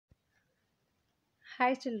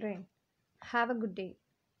Hi children, have a good day.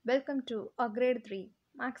 Welcome to our grade 3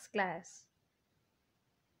 Max class.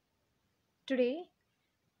 Today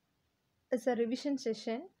is a revision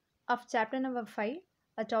session of chapter number 5.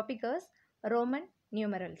 Our topic is Roman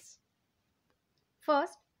numerals.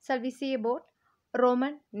 First, shall we see about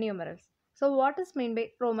Roman numerals. So what is meant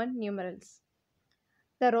by Roman numerals?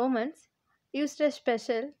 The Romans used a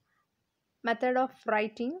special method of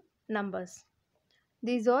writing numbers.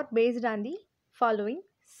 These are based on the following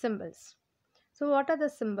symbols. So what are the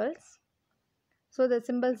symbols? So the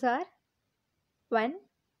symbols are 1,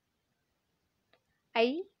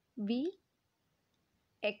 I, V,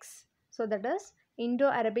 X. So that is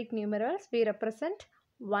Indo-Arabic numerals. We represent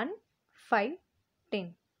 1, 5,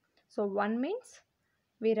 10. So 1 means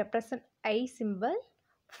we represent I symbol,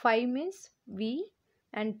 5 means V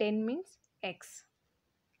and 10 means X.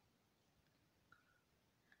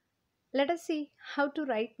 Let us see how to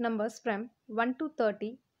write numbers from 1 to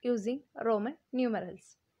 30 using Roman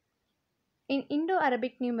numerals. In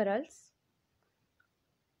Indo-Arabic numerals,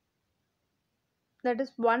 that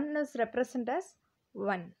is 1 is represented as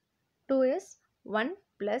 1, 2 is 1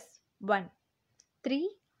 plus 1,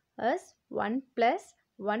 3 is 1 plus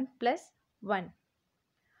 1 plus 1,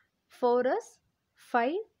 4 is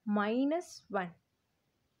 5 minus 1,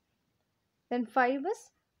 then 5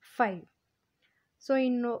 is 5. So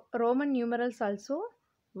in Roman numerals also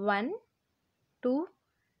 1, 2,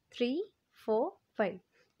 3, 4, 5.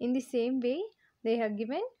 In the same way they have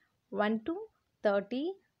given 1 to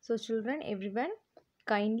 30. So children, everyone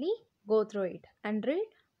kindly go through it and read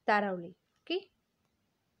thoroughly. Okay.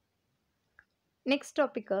 Next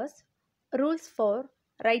topic is rules for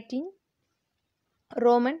writing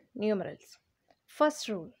Roman numerals. First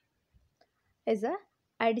rule is a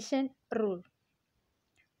addition rule.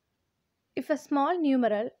 If a small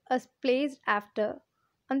numeral is placed after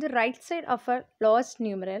on the right side of a large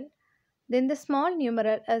numeral, then the small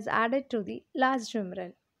numeral is added to the large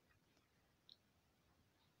numeral.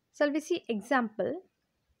 Shall we see example?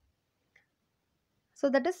 So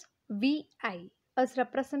that is VI is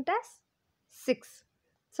represented as 6.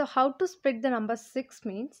 So how to split the number 6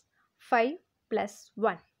 means 5 plus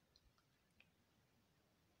 1.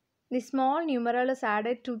 The small numeral is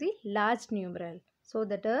added to the large numeral. So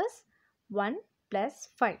that is 1 plus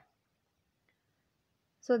 5.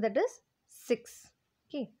 So that is 6.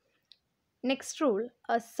 Okay. Next rule,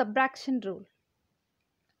 a subtraction rule.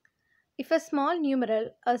 If a small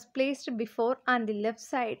numeral is placed before on the left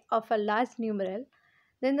side of a large numeral,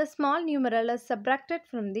 then the small numeral is subtracted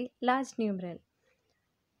from the large numeral.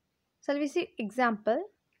 Shall we see example?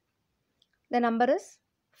 The number is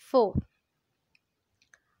 4.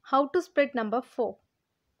 How to split number 4?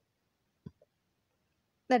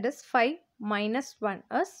 That is 5 minus 1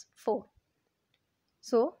 is 4.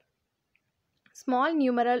 So, small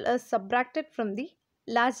numeral is subtracted from the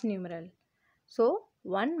large numeral. So,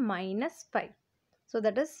 1 minus 5. So,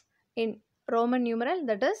 that is in Roman numeral,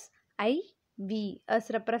 that is IV is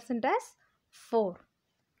represented as 4.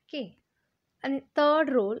 Okay. And third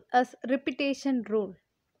rule is repetition rule.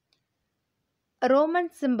 Roman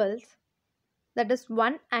symbols, that is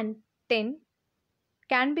 1 and 10,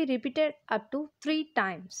 can be repeated up to 3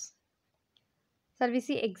 times. Shall we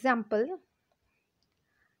see example?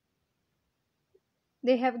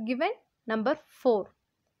 They have given number 4.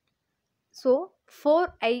 So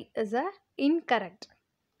 4I is a incorrect.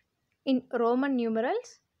 In Roman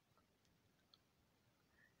numerals,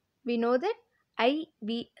 we know that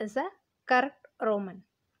IV is a correct Roman.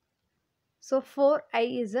 So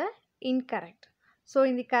 4I is a incorrect. So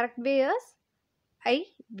in the correct way is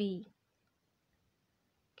IV.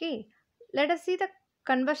 Okay, let us see the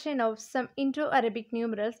conversion of some Indo-Arabic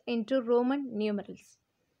numerals into Roman numerals.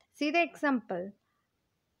 See the example.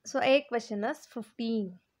 So a question is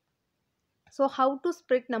 15. So how to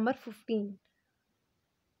split number 15?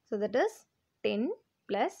 So that is 10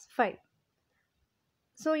 plus 5.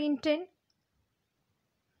 So in 10,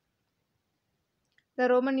 the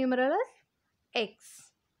Roman numeral is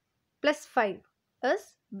X plus 5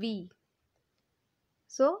 is V.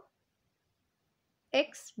 So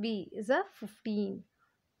XV is a 15.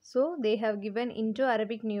 So they have given into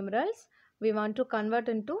Arabic numerals. We want to convert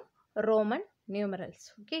into Roman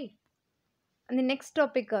numerals. Okay. And the next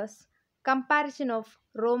topic is comparison of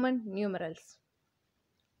Roman numerals.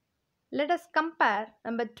 Let us compare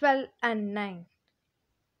number 12 and 9.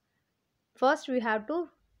 First we have to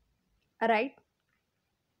write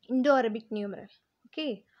Indo-Arabic numeral.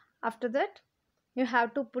 Okay. After that you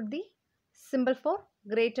have to put the symbol for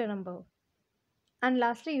greater number. And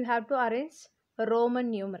lastly you have to arrange a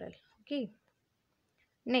Roman numeral. Okay.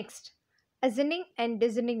 Next, ascending and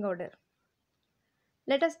descending order.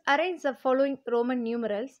 Let us arrange the following Roman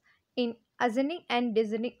numerals in ascending and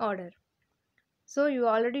descending order. So you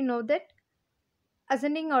already know that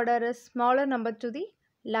ascending order is smaller number to the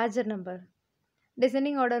larger number.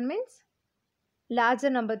 Descending order means larger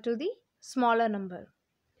number to the smaller number.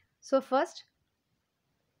 So first,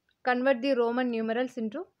 convert the Roman numerals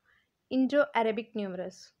into Indo-Arabic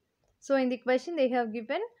numerals. So in the question they have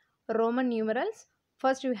given Roman numerals.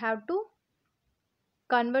 First you have to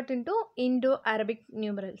convert into Indo-Arabic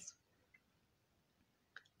numerals.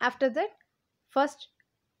 After that, first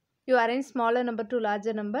you arrange smaller number to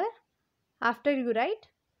larger number. After you write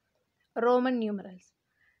Roman numerals.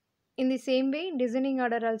 In the same way, descending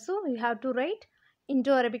order also you have to write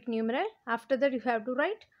Indo-Arabic numeral. After that you have to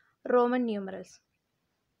write Roman numerals.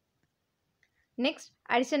 Next,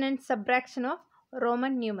 addition and subtraction of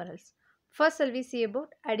Roman numerals. First shall we see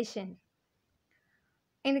about addition.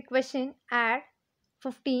 In the question, add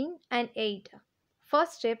 15 and 8.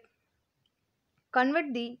 First step,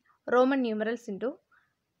 convert the Roman numerals into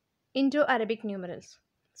Indo-Arabic numerals.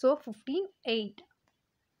 So 15, 8.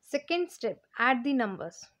 Second step, add the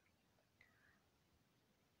numbers.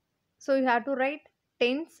 So you have to write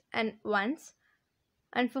tens and ones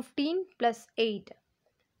and 15 plus 8.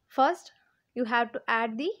 First, you have to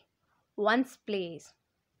add the ones place.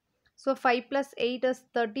 So 5 plus 8 is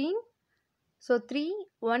 13. So 3,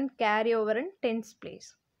 1 carry over in tens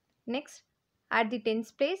place. Next, at the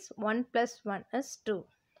tens place, 1 plus 1 is 2.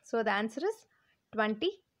 So the answer is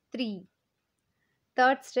 23.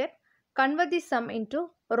 Third step, convert the sum into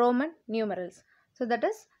Roman numerals. So that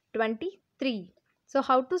is 23. So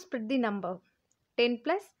how to split the number? 10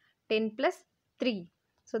 plus 3.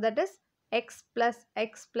 So that is x plus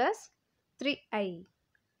 3i.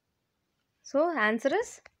 So answer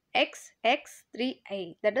is x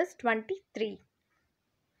 3i, that is 23.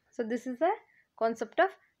 So this is the concept of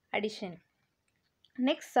addition.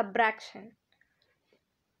 Next, subtraction.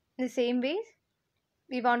 In the same way,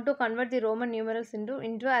 we want to convert the Roman numerals into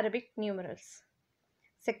Indo-Arabic numerals.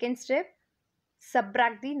 Second step,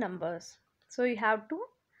 subtract the numbers. So you have to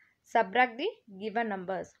subtract the given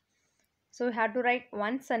numbers. So you have to write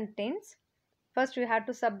ones and tens. First you have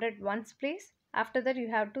to subtract ones place. After that you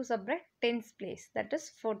have to subtract tens place. That is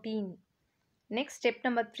 14. Next, step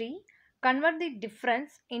number 3. Convert the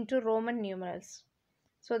difference into Roman numerals.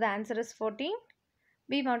 So the answer is 14.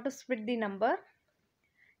 We want to split the number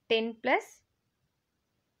 10 plus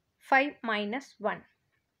 5 minus 1.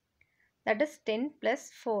 That is 10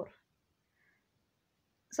 plus 4.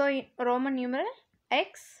 So in Roman numeral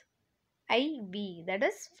x IV, that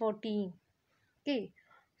is 14. Okay.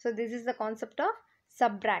 So this is the concept of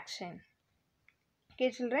subtraction. Okay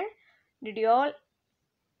children, did you all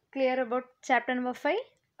clear about chapter number 5,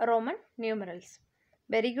 Roman numerals?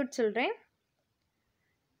 Very good children.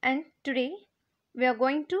 And today we are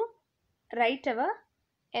going to write our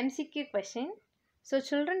MCQ question. So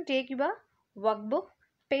children, take your workbook,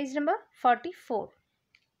 page number 44.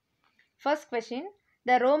 First question,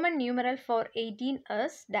 the Roman numeral for 18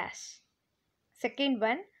 is dash. Second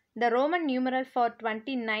one, the Roman numeral for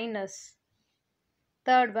 29 is.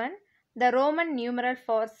 Third one, the Roman numeral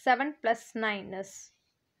for 7 plus 9 is.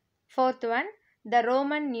 Fourth one, the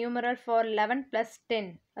Roman numeral for 11 plus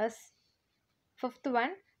 10 is. Fifth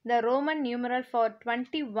one, the Roman numeral for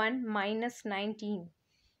 21 minus 19.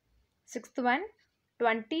 Sixth one,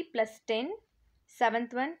 20 plus 10.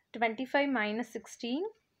 Seventh one, 25 minus 16.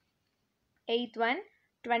 Eighth one,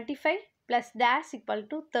 25 plus dash equal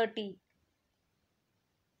to 30.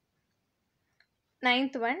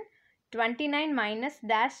 Ninth one, 29 minus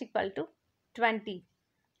dash equal to 20.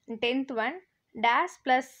 And 10th one, dash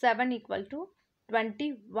plus 7 equal to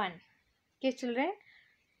 21. Okay children,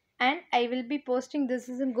 and I will be posting this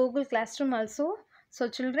in Google Classroom also. So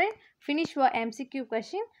children, finish your MCQ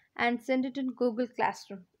question and send it in Google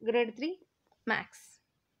Classroom, grade 3 Max.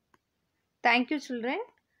 Thank you children.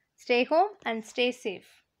 Stay home and stay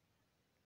safe.